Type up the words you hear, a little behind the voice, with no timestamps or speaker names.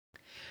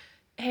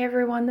Hey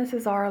everyone, this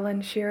is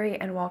Arlen Shiri,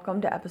 and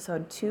welcome to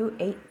episode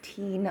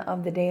 218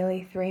 of the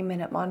Daily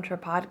 3-Minute Mantra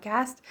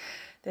Podcast.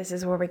 This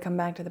is where we come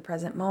back to the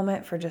present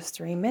moment for just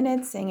 3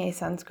 minutes, sing a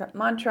Sanskrit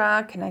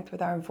mantra, connect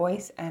with our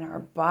voice and our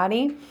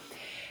body.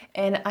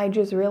 And I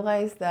just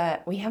realized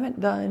that we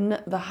haven't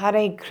done the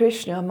Hare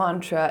Krishna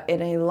mantra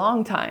in a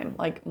long time,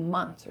 like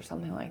months or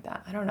something like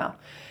that. I don't know.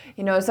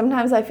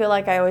 Sometimes I feel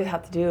like I always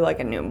have to do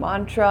like a new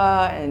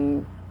mantra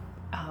and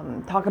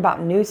talk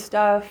about new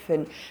stuff,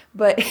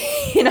 but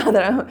then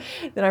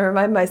I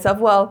remind myself,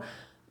 well,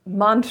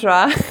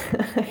 mantra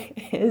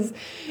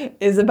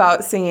is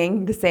about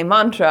singing the same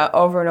mantra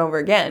over and over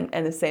again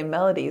and the same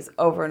melodies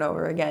over and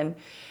over again,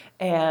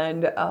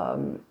 and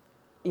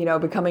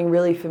becoming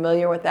really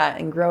familiar with that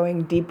and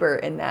growing deeper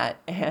in that.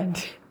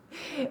 And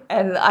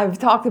I've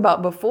talked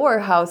about before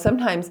how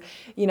sometimes,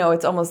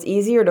 it's almost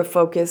easier to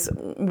focus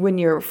when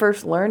you're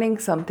first learning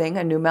something,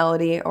 a new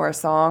melody or a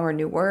song or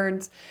new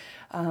words,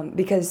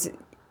 because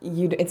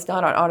it's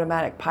not on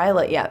automatic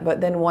pilot yet. But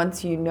then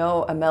once you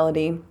know a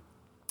melody,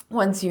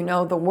 once you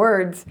know the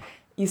words,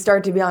 you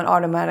start to be on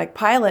automatic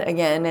pilot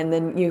again. And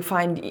then you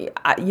find,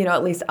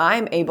 at least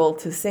I'm able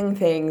to sing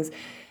things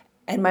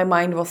and my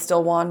mind will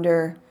still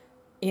wander,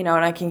 and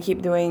I can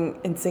keep doing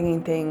and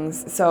singing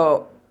things.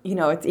 So,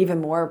 it's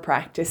even more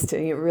practice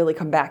to really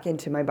come back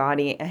into my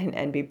body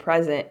and be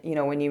present,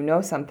 when you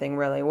know something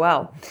really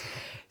well.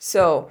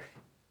 So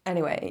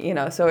anyway,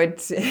 so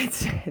it's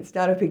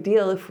not a big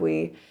deal if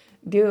we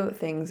do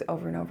things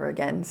over and over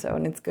again.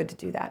 And it's good to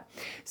do that.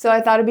 So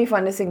I thought it'd be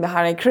fun to sing the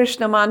Hare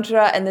Krishna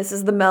mantra, and this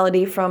is the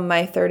melody from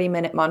my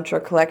 30-minute mantra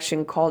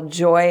collection called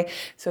Joy.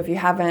 So if you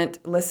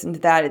haven't listened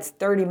to that, it's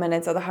 30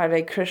 minutes of the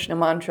Hare Krishna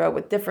mantra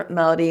with different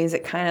melodies.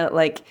 It kind of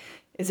like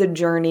is a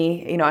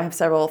journey. I have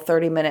several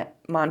 30-minute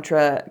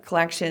mantra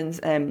collections,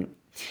 and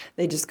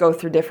they just go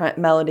through different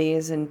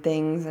melodies and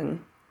things,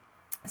 and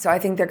so I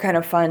think they're kind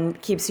of fun,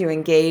 keeps you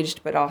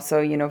engaged, but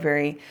also,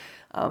 very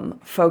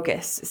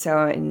focused.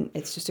 And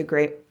it's just you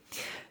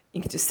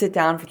can just sit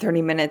down for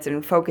 30 minutes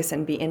and focus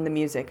and be in the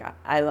music.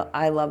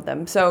 I love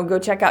them. So go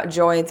check out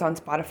Joy. It's on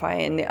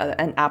Spotify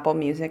and Apple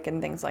Music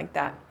and things like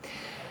that.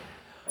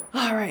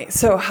 All right,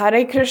 so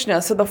Hare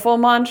Krishna. So the full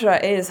mantra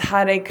is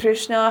Hare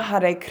Krishna,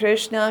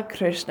 Krishna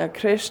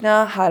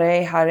Krishna,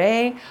 Hare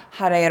Hare,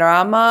 Hare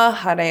Rama,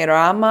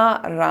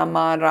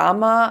 Rama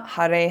Rama,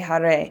 Hare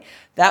Hare.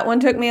 That one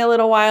took me a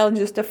little while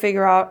just to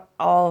figure out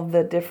all of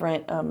the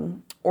different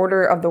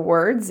order of the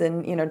words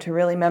and, to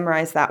really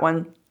memorize that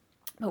one.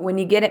 But when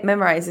you get it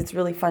memorized, it's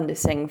really fun to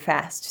sing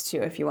fast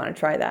too, if you want to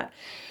try that.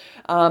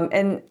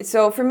 And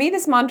so for me,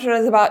 this mantra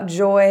is about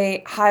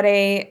joy.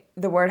 Hare,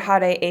 the word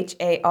Hare,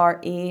 Hare,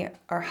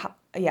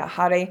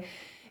 Hare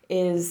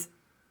is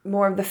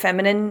more of the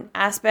feminine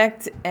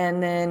aspect,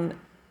 and then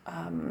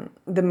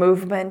the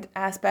movement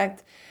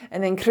aspect.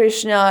 And then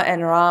Krishna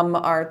and Ram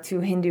are two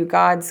Hindu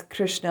gods.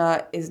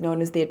 Krishna is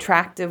known as the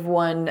attractive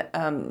one.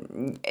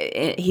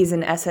 He's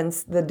in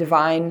essence the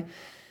divine.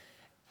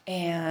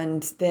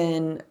 And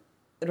then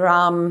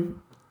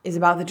Ram is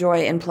about the joy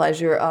and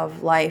pleasure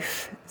of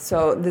life.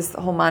 So this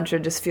whole mantra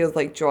just feels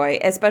like joy,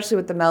 especially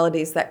with the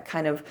melodies that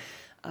kind of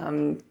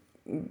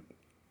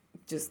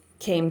just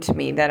came to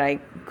me that I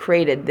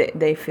created.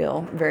 They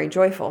feel very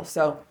joyful.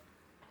 So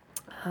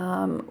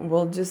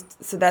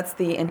so that's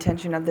the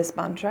intention of this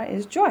mantra,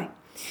 is joy.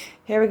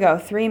 Here we go,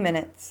 3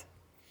 minutes.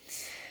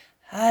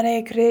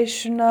 Hare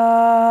Krishna,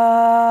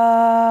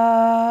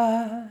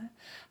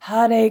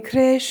 Hare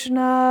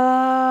Krishna,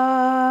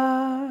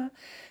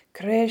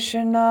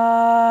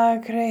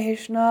 Krishna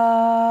Krishna,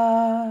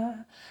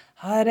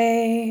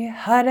 Hare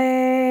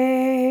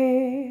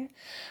Hare,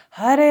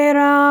 Hare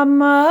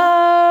Rama,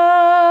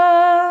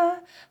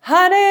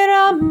 Hare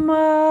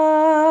Rama,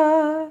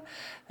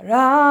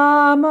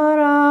 Rama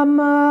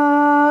Rama,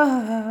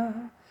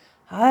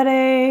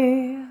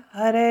 Hare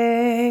Hare.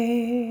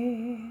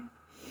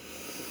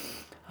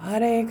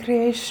 Hare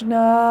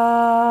Krishna,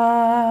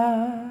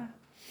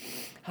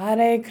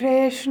 Hare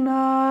Krishna,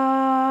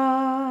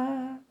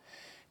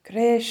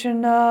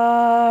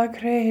 Krishna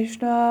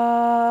Krishna,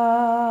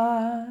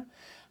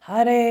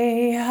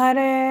 Hare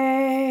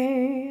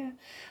Hare,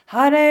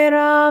 Hare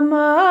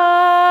Rama,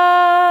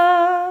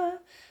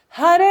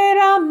 Hare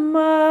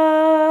Rama,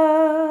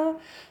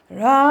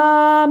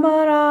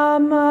 Rama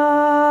Rama,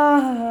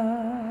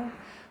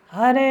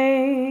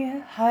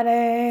 Hare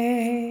Hare.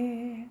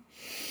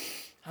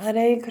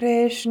 Hare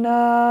Krishna,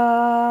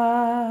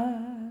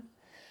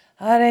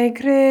 Hare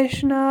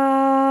Krishna,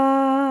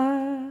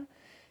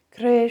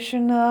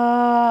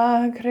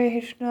 Krishna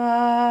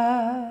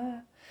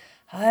Krishna,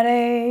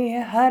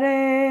 Hare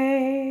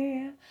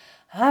Hare,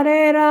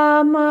 Hare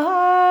Rama,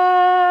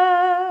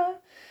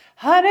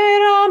 Hare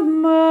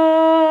Rama,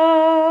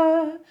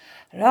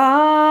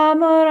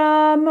 Rama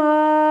Rama,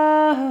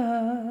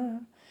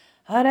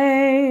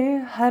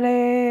 Hare Hare.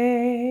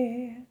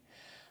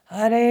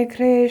 Hare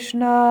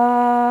Krishna,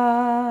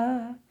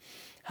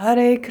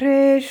 Hare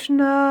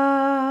Krishna,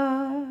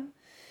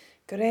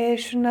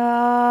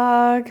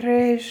 Krishna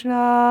Krishna,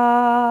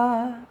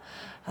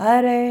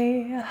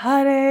 Hare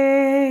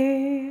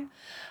Hare,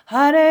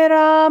 Hare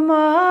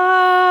Rama,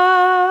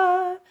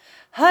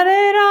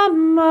 Hare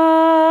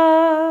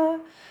Rama,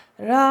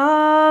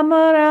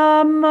 Rama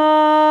Rama,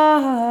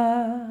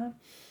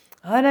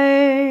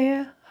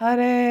 Hare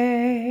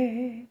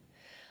Hare,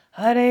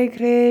 Hare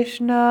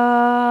Krishna,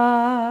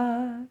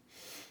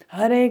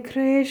 Hare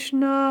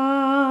Krishna,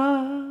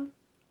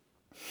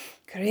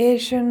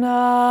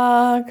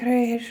 Krishna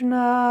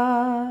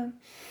Krishna,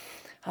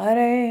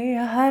 Hare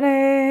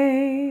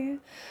Hare,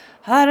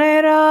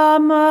 Hare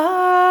Rama,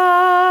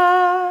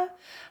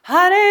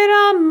 Hare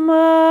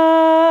Rama,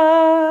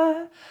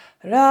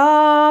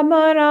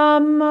 Rama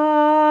Rama,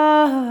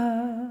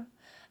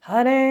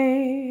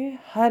 Hare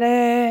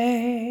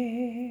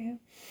Hare,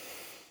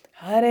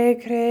 Hare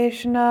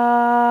Krishna,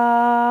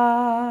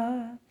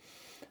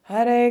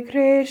 Hare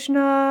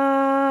Krishna,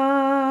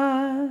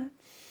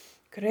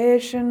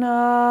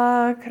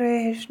 Krishna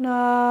Krishna,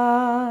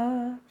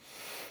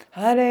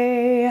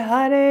 Hare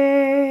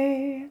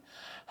Hare,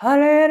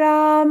 Hare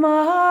Rama,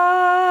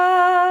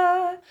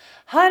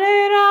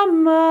 Hare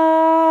Rama,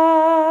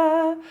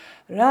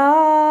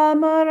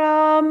 Rama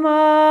Rama,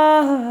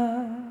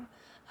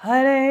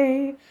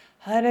 Hare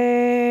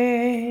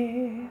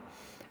Hare,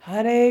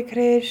 Hare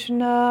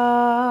Krishna,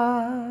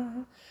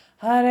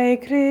 Hare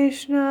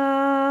Krishna,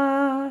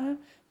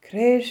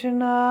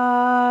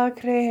 Krishna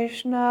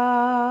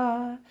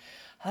Krishna,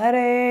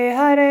 Hare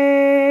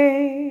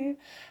Hare,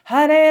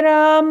 Hare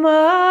Rama,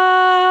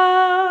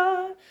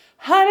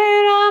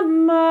 Hare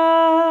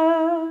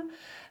Rama,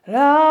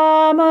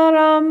 Rama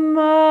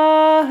Rama,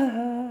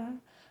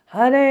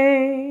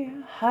 Hare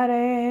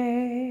Hare.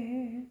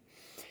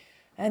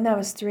 And that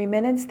was 3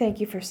 minutes. Thank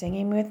you for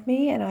singing with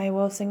me, and I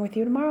will sing with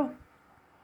you tomorrow.